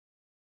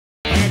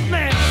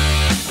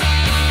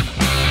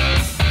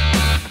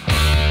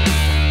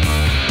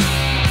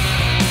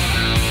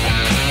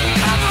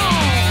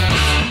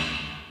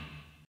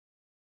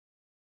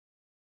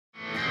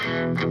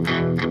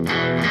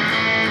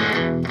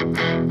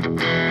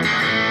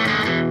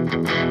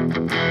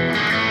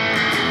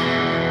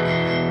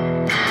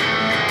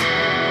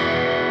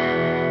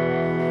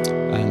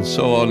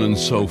So on and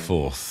so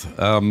forth.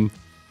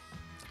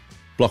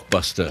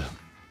 Blockbuster.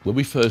 When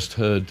we first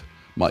heard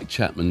Mike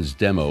Chapman's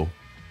demo,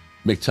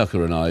 Mick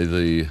Tucker and I,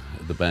 the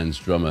band's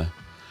drummer,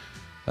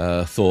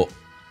 thought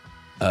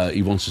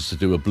he wants us to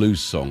do a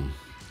blues song,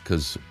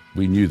 because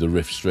we knew the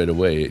riff straight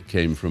away. It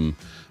came from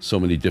so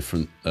many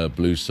different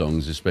blues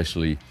songs,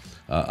 especially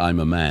I'm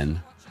a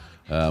Man.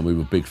 We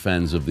were big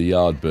fans of the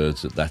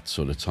Yardbirds at that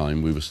sort of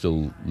time. We were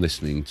still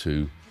listening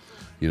to,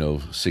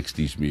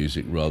 60s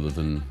music rather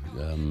than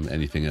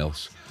anything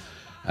else.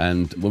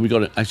 And when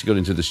we actually got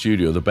into the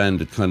studio, the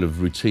band had kind of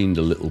routined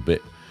a little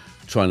bit,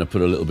 trying to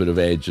put a little bit of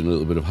edge and a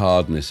little bit of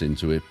hardness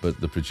into it, but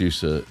the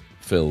producer,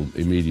 Phil,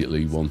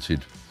 immediately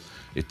wanted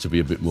it to be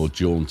a bit more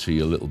jaunty,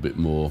 a little bit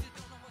more,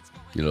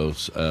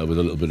 with a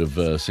little bit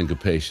of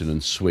syncopation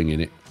and swing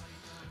in it.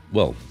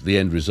 Well, the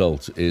end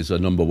result is a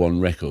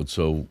 #1 record,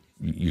 so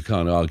you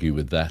can't argue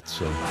with that.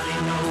 So.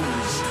 Nobody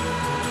knows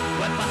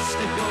where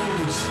Buster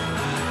goes.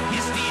 You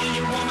steal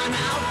your woman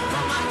out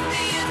from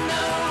under your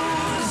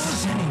nose.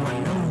 Does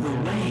anyone know the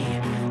way?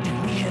 Did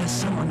we hear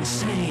someone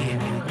say?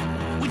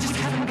 We just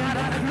haven't got a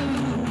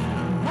clue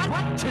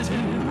what to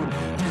do.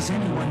 Does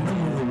anyone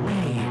know the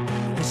way?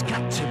 There's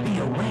got to be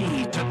a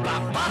way to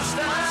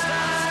Blockbuster.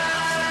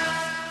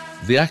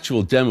 The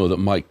actual demo that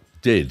Mike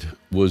did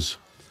was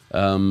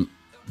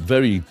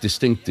very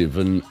distinctive,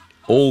 and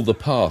all the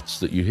parts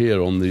that you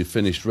hear on the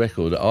finished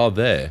record are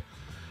there.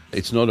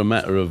 It's not a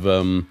matter of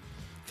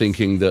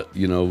thinking that,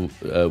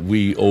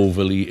 we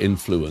overly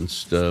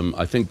influenced.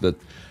 I think that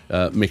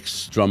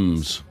Mick's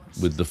drums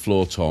with the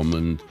floor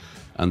tom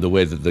and the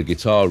way that the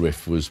guitar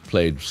riff was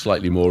played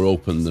slightly more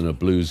open than a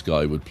blues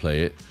guy would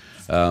play it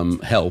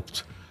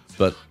helped.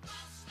 But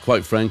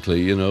quite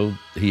frankly,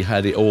 he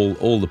had it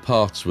all the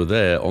parts were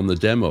there on the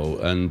demo,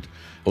 and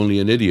only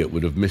an idiot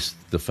would have missed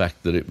the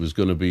fact that it was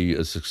going to be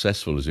as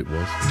successful as it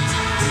was.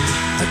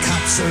 The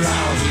cops are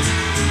out,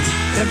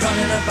 they're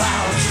running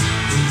about.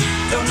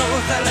 Don't know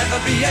if they'll ever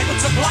be able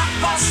to block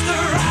Buster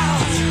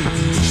out.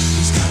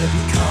 He's gotta be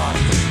caught,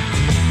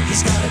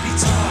 he's gotta be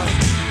taught,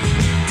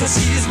 'cause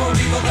he is more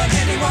evil than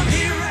anyone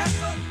here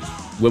ever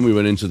thought. When we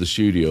went into the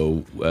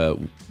studio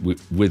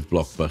with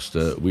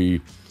Blockbuster,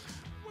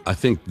 I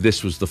think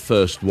this was the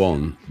first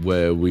one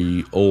where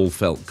we all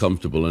felt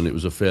comfortable, and it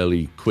was a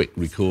fairly quick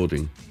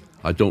recording.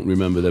 I don't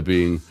remember there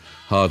being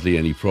hardly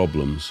any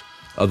problems,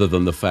 other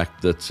than the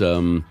fact that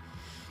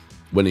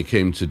when it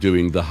came to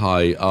doing the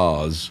high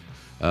R's,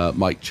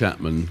 Mike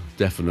Chapman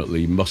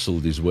definitely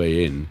muscled his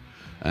way in,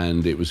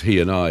 and it was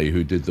he and I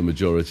who did the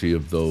majority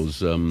of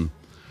those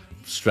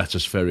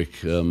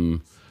stratospheric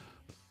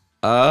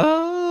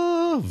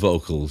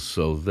vocals,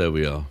 so there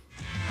we are.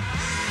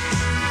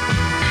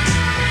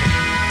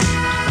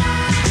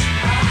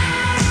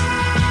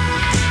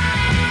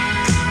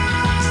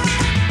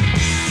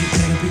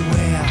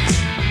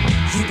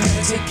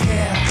 Take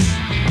care.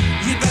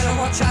 You better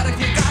watch out if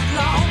you got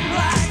long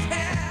black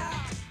hair.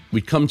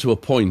 We'd come to a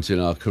point in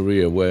our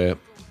career where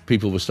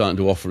people were starting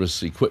to offer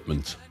us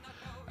equipment,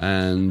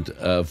 and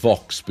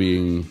Vox,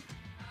 being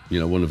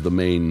one of the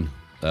main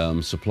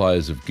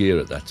suppliers of gear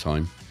at that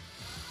time,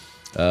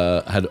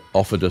 had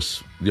offered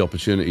us the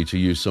opportunity to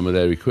use some of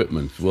their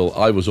equipment. Well,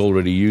 I was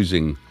already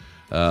using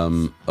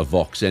a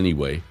Vox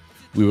anyway.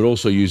 We were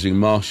also using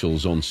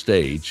Marshalls on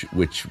stage,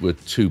 which were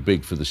too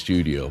big for the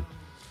studio.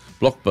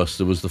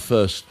 Blockbuster was the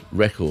first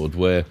record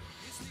where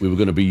we were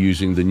going to be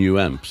using the new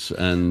amps,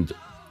 and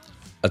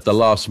at the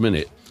last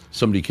minute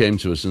somebody came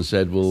to us and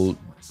said, well,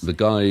 the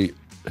guy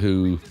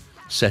who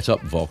set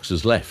up Vox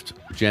has left,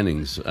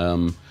 Jennings.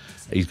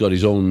 He's got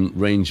his own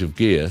range of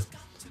gear,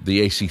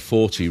 the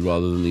AC40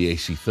 rather than the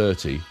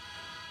AC30,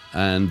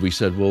 and we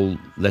said, well,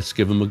 let's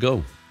give him a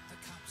go.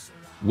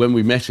 When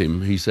we met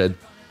him, he said,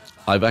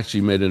 I've actually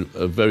made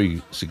a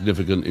very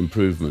significant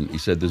improvement. He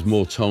said there's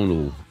more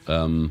tonal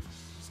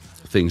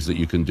things that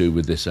you can do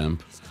with this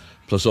amp.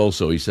 Plus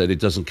also, he said, it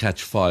doesn't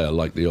catch fire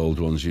like the old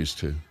ones used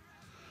to.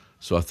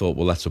 So I thought,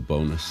 well, that's a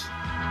bonus. Does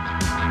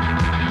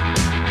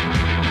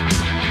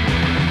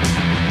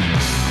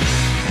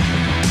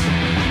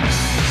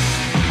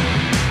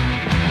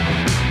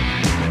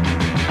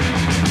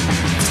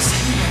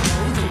anyone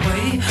know the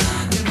way?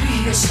 Did we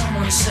hear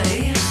someone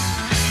say?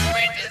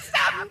 We just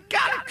haven't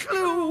got a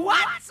clue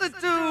what to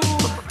do.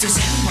 Does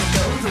anyone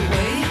know the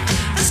way?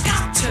 There's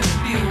got to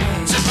be a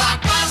way to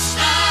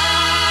Blockbuster.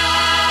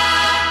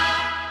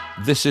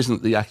 This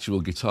isn't the actual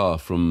guitar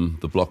from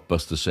the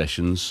Blockbuster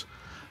sessions.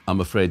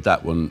 I'm afraid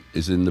that one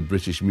is in the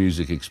British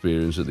Music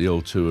Experience at the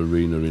O2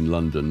 Arena in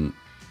London,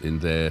 in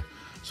their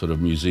sort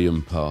of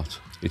museum part.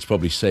 It's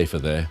probably safer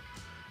there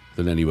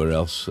than anywhere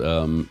else.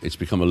 It's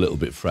become a little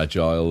bit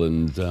fragile,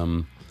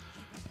 and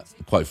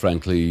quite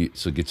frankly,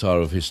 it's a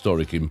guitar of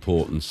historic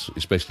importance,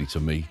 especially to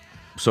me.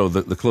 So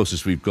the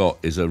closest we've got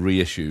is a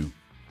reissue,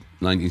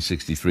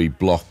 1963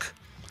 Block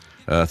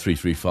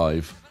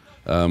 335,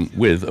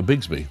 with a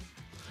Bigsby.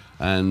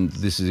 And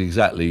this is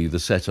exactly the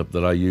setup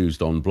that I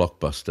used on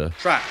Blockbuster.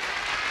 Track.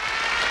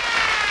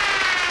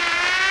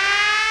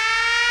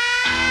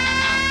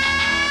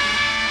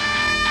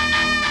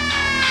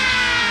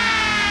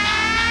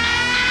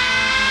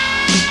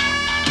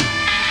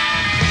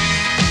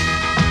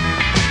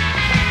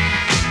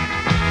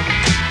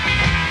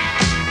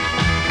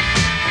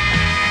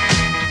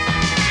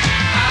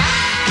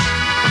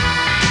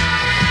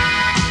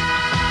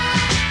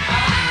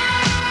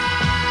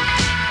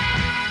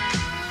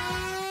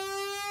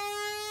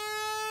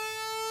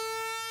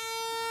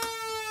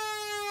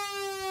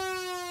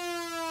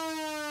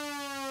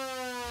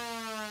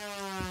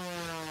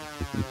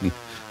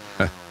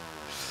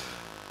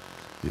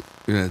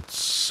 Yeah, it's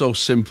so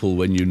simple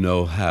when you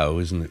know how,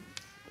 isn't it?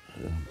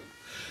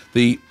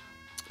 The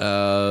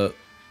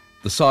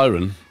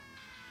siren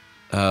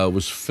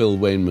was Phil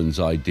Wainman's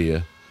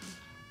idea.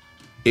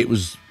 It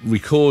was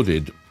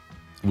recorded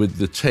with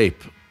the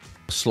tape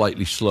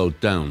slightly slowed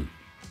down,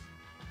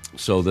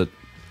 so that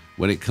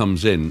when it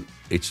comes in,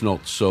 it's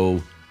not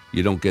so,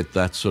 you don't get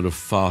that sort of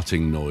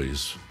farting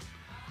noise,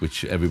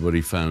 which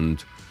everybody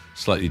found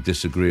slightly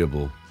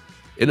disagreeable.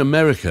 In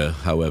America,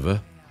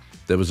 however,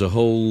 there was a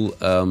whole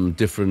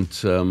different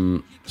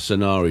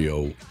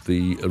scenario.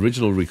 The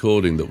original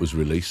recording that was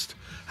released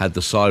had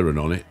the siren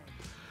on it,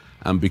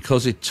 and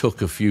because it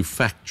took a few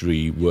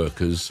factory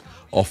workers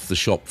off the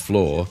shop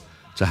floor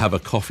to have a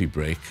coffee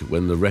break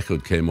when the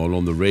record came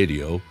on the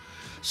radio,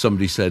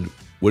 somebody said,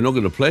 we're not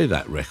going to play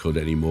that record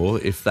anymore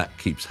if that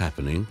keeps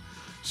happening.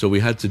 So we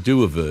had to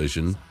do a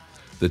version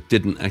that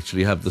didn't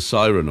actually have the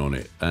siren on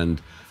it.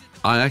 And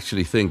I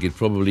actually think it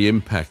probably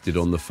impacted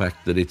on the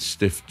fact that it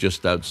stiffed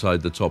just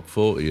outside the top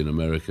 40 in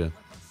America.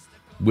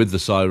 With the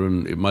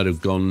siren, it might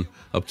have gone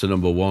up to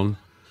number 1,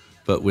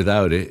 but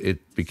without it,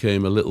 it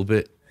became a little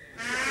bit...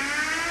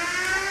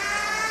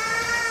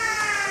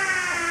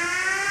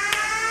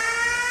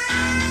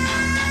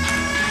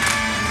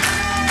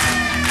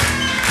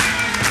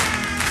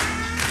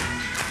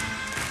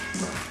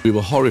 We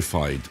were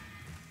horrified.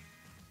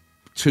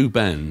 2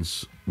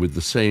 bands with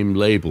the same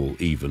label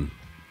even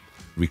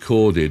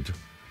recorded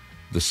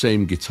the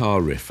same guitar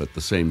riff at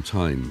the same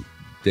time.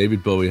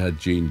 David Bowie had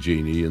Gene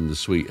Genie and The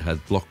Sweet had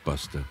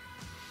Blockbuster.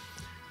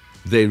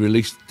 They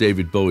released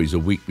David Bowie's a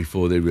week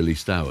before they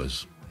released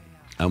ours.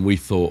 And we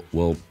thought,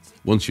 well,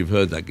 once you've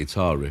heard that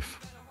guitar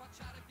riff,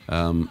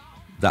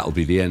 that'll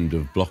be the end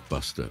of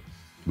Blockbuster.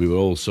 We were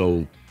all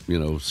so,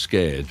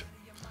 scared.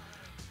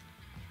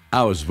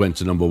 Ours went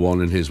to number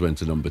 1 and his went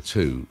to number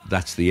 2.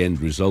 That's the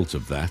end result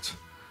of that.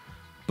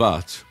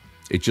 But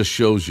it just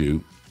shows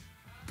you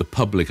the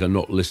public are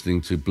not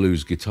listening to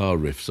blues guitar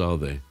riffs, are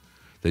they?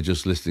 They're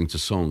just listening to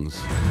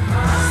songs.